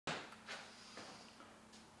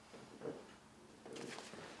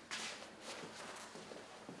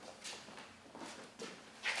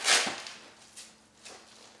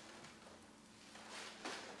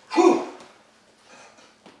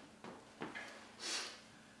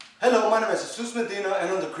Hello, my name is Jesus Medina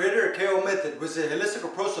and I'm the creator of KO Method, which is a holistic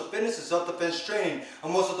approach to fitness and self-defense training.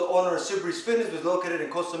 I'm also the owner of Sea Breeze Fitness, which is located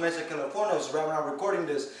in Costa Mesa, California, which is right now recording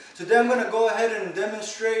this. Today I'm going to go ahead and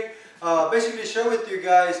demonstrate, basically share with you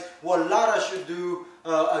guys what Lara should do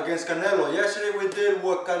against Canelo. Yesterday we did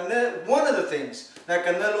what one of the things that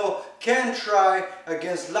Canelo can try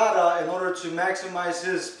against Lara in order to maximize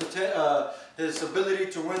his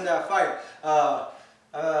ability to win that fight.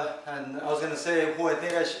 And I was going to say who I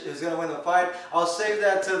think is going to win the fight. I'll save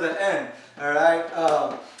that to the end. Alright?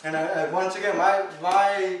 Once again,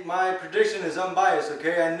 my prediction is unbiased,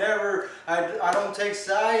 okay? I don't take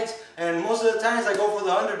sides, and most of the times I go for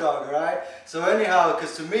the underdog, alright? So anyhow,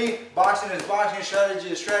 because to me, boxing is boxing, strategy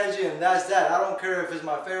is strategy, and that's that. I don't care if it's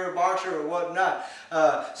my favorite boxer or whatnot.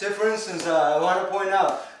 Say for instance, I want to point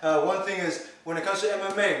out, one thing is, when it comes to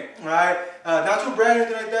MMA, right? Not to brag or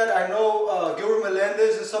anything like that. I know Gilbert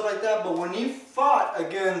Melendez and stuff like that, but when he fought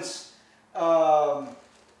against, what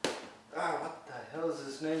the hell is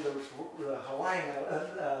his name? The Hawaiian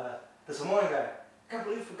guy, the Samoan guy. I can't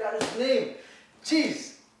believe I forgot his name.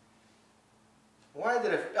 Jeez. Why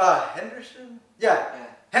did I? Henderson? Yeah.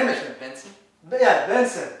 Henderson. Benson? Yeah,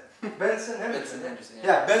 Benson. Benson Henderson. Benson Henderson.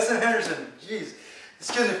 Yeah, Benson Henderson. Jeez.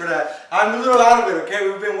 Excuse me for that. I'm a little out of it, okay?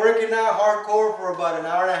 We've been working out hardcore for about an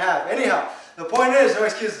hour and a half. Anyhow, the point is, no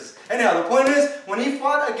excuses. Anyhow, the point is, when he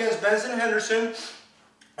fought against Benson Henderson,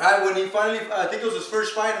 when he finally, I think it was his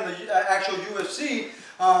first fight in the actual UFC,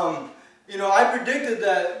 you know, I predicted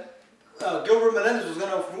that Gilbert Melendez was going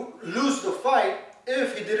to lose the fight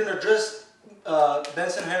if he didn't address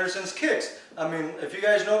Benson Henderson's kicks. I mean, if you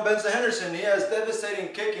guys know Benson Henderson, he has devastating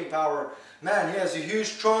kicking power. Man, he has a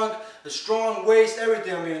huge trunk, a strong waist,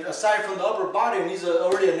 everything. I mean, aside from the upper body, and he's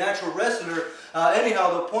already a natural wrestler.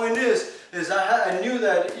 Anyhow, the point is I knew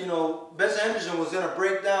that, you know, Benson Henderson was going to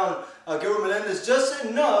break down Gilbert Melendez just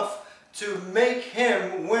enough to make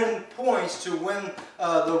him win points, to win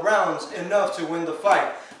the rounds, enough to win the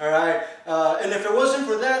fight. All right, and if it wasn't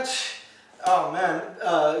for that, oh man,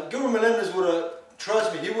 Gilbert Melendez would have,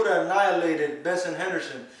 trust me, he would have annihilated Benson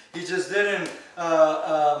Henderson. He just didn't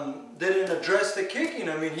address the kicking.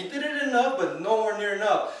 I mean, he did it enough, but nowhere near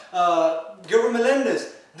enough. Gilbert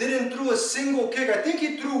Melendez didn't throw a single kick. I think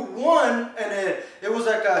he threw one, and it was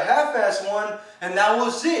like a half-ass one, and that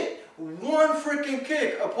was it. One freaking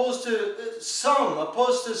kick, opposed to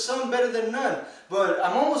some better than none. But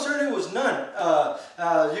I'm almost certain it was none.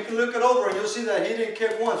 You can look it over, and you'll see that he didn't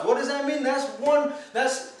kick once. What does that mean? That's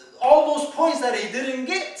all those points that he didn't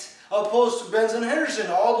get. Opposed to Benson Henderson,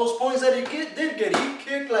 all those points that he did get, he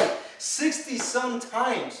kicked like 60-some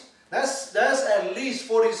times. That's at least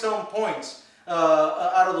 40-some points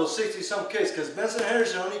out of those 60-some kicks, because Benson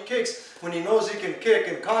Henderson only kicks when he knows he can kick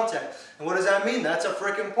in contact. And what does that mean? That's a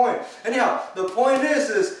freaking point. Anyhow, the point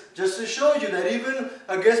is just to show you that even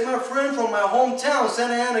against my friend from my hometown,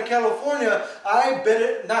 Santa Ana, California, I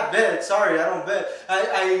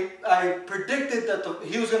predicted that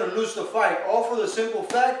he was going to lose the fight, all for the simple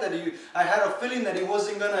fact that I had a feeling that he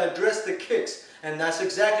wasn't going to address the kicks. And that's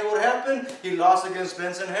exactly what happened. He lost against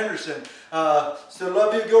Benson Henderson. Still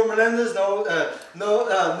love you, Gilbert Melendez. Not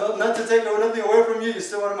to take nothing away from you. You're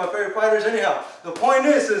still one of my favorite fighters. Anyhow, the point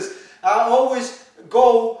is I always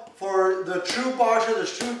go for the true boxer,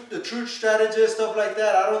 the true strategist, stuff like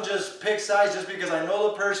that. I don't just pick sides just because I know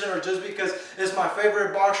the person or just because it's my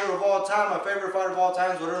favorite boxer of all time, my favorite fighter of all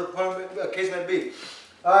time, whatever the case may be.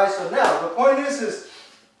 Alright, so now the point is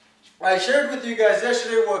I shared with you guys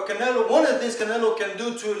yesterday what one of the things Canelo can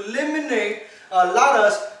do to eliminate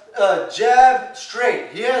Lara's jab straight.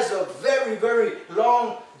 He has a very, very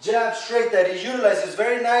long jab straight that he utilizes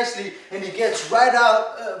very nicely, and he gets right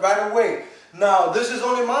out right away. Now, this is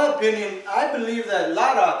only my opinion. I believe that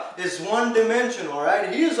Lara is one-dimensional,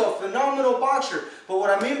 right? He is a phenomenal boxer. But what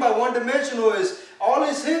I mean by one-dimensional is all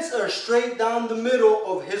his hits are straight down the middle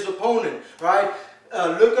of his opponent, right?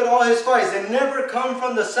 Look at all his fights. They never come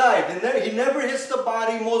from the side. He never hits the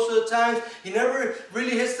body most of the times. He never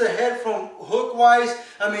really hits the head from hook-wise.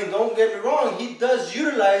 I mean, don't get me wrong. He does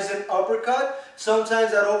utilize an uppercut.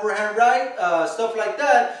 Sometimes that overhand right, stuff like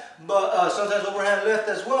that. But sometimes overhand left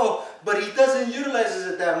as well. But he doesn't utilize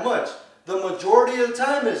it that much. The majority of the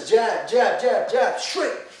time is jab, jab, jab, jab,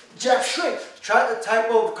 straight. Jab straight,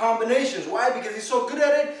 type of combinations. Why? Because he's so good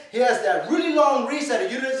at it. He has that really long reach that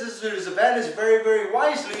he utilizes to his advantage very, very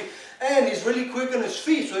wisely, and he's really quick on his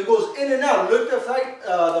feet, so he goes in and out. Look at the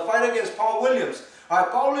fight against Paul Williams. All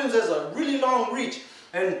right, Paul Williams has a really long reach,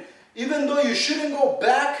 and even though you shouldn't go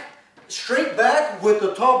back, straight back with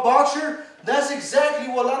the top boxer, That's exactly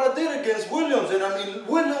what Lara did against Williams. And I mean,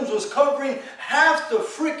 Williams was covering half the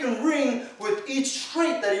freaking ring with each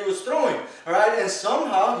straight that he was throwing. All right, and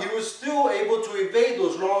somehow he was still able to evade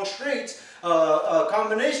those long straights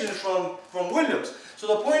combinations from Williams. So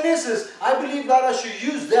the point is I believe Lara should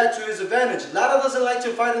use that to his advantage. Lara doesn't like to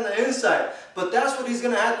fight on the inside, but that's what he's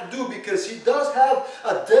going to have to do, because he does have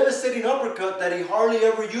a devastating uppercut that he hardly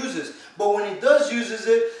ever uses. But when he does uses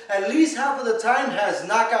it, at least half of the time has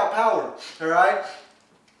knockout power, all right?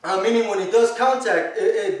 Meaning when he does contact,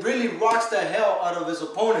 it really rocks the hell out of his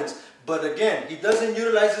opponents. But again, he doesn't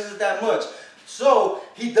utilize it that much. So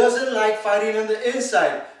he doesn't like fighting on the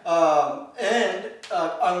inside.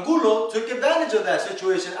 Angulo took advantage of that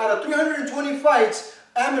situation. Out of 320 fights,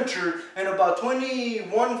 amateur, and about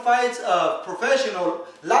 21 fights professional,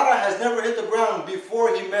 Lara has never hit the ground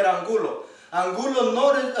before he met Angulo. Angulo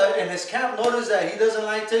noticed, and his camp noticed that he doesn't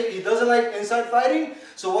like inside fighting.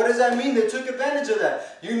 So what does that mean? They took advantage of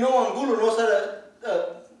that. You know, Angulo knows how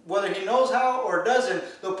to, whether he knows how or doesn't,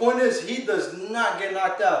 the point is he does not get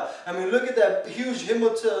knocked out. I mean, look at that huge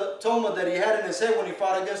hematoma that he had in his head when he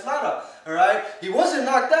fought against Lara. All right, he wasn't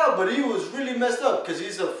knocked out, but he was really messed up because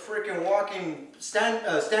he's a freaking walking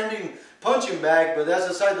standing punching bag. But that's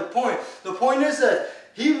aside the point. The point is that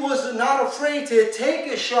he was not afraid to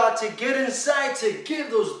take a shot to get inside to give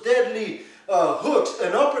those deadly hooks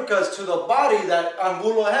and uppercuts to the body that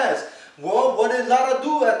Angulo has. Well, what did Lara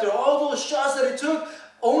do after all those shots that he took?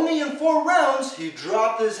 Only in 4 rounds, he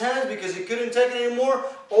dropped his hands because he couldn't take it anymore.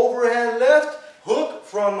 Overhand left hook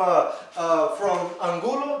from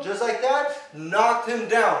Angulo, just like that, knocked him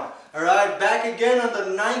down. All right, back again on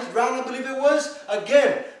the 9th round, I believe it was.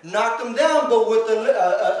 Again, knocked him down, but with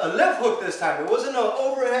a left hook this time. It wasn't an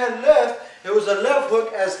overhand left, it was a left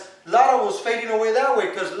hook as Lara was fading away that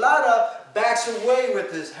way, because Lara backs away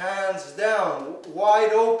with his hands down,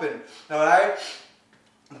 wide open. All right.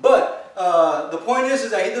 But the point is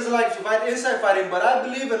that he doesn't like to fight inside fighting, but I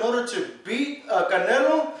believe in order to beat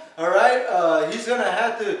Canelo, all right, he's going to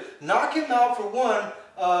have to knock him out for one.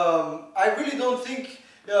 I really don't think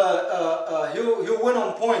he'll win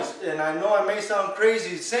on points, and I know I may sound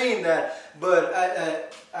crazy saying that, but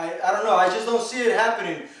I don't know, I just don't see it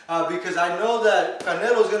happening because I know that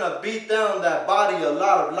Canelo's going to beat down that body a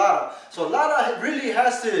lot of Lara. So Lara really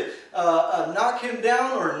has to knock him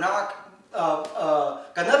down or knock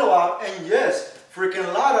Canelo out, and yes,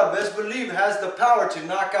 freaking Lara, best believe, has the power to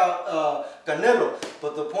knock out Canelo.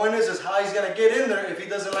 But the point is how he's gonna get in there if he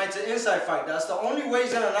doesn't like to inside fight. That's the only way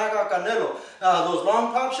he's gonna knock out Canelo. Those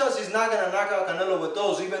long pop shots, he's not gonna knock out Canelo with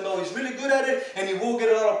those, even though he's really good at it and he will get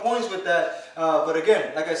a lot of points with that. But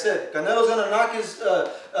again, like I said, Canelo's gonna knock his,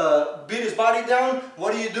 beat his body down.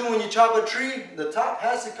 What do you do when you chop a tree? The top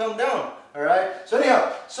has to come down. Alright, so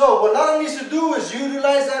anyhow, so what Lara needs to do is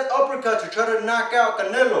utilize that uppercut to try to knock out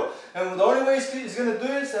Canelo. And the only way he's going to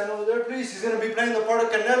do it, stand over there please, he's going to be playing the part of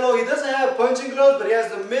Canelo. He doesn't have punching gloves, but he has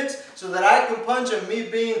the mitts so that I can punch him, me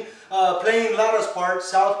being playing Lara's part,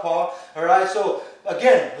 southpaw. Alright, so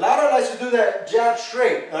again, Lara likes to do that jab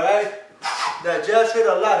straight, alright? That jab straight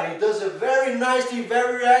a lot, and he does it very nicely,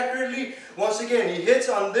 very accurately. Once again, he hits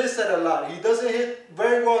on this side a lot. He doesn't hit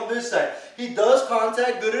very well on this side. He does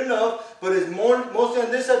contact good enough, but it's mostly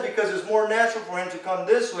on this side because it's more natural for him to come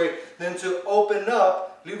this way than to open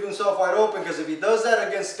up, leave himself wide open. Because if he does that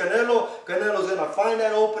against Canelo, Canelo's going to find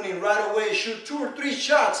that opening right away, shoot 2 or 3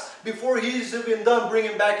 shots before he's even done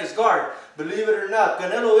bringing back his guard. Believe it or not,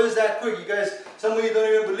 Canelo is that quick. You guys, some of you don't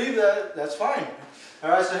even believe that. That's fine.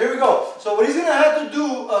 Alright, so here we go. So what he's going to have to do,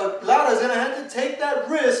 Lara is going to have to take that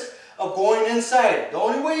risk of going inside. The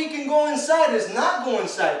only way he can go inside is not go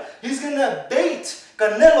inside. He's going to bait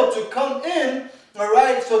Canelo to come in,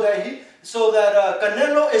 alright, so that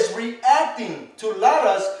Canelo is reacting to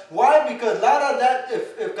Lara's. Why? Because Lara,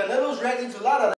 if Canelo's reacting to Lara,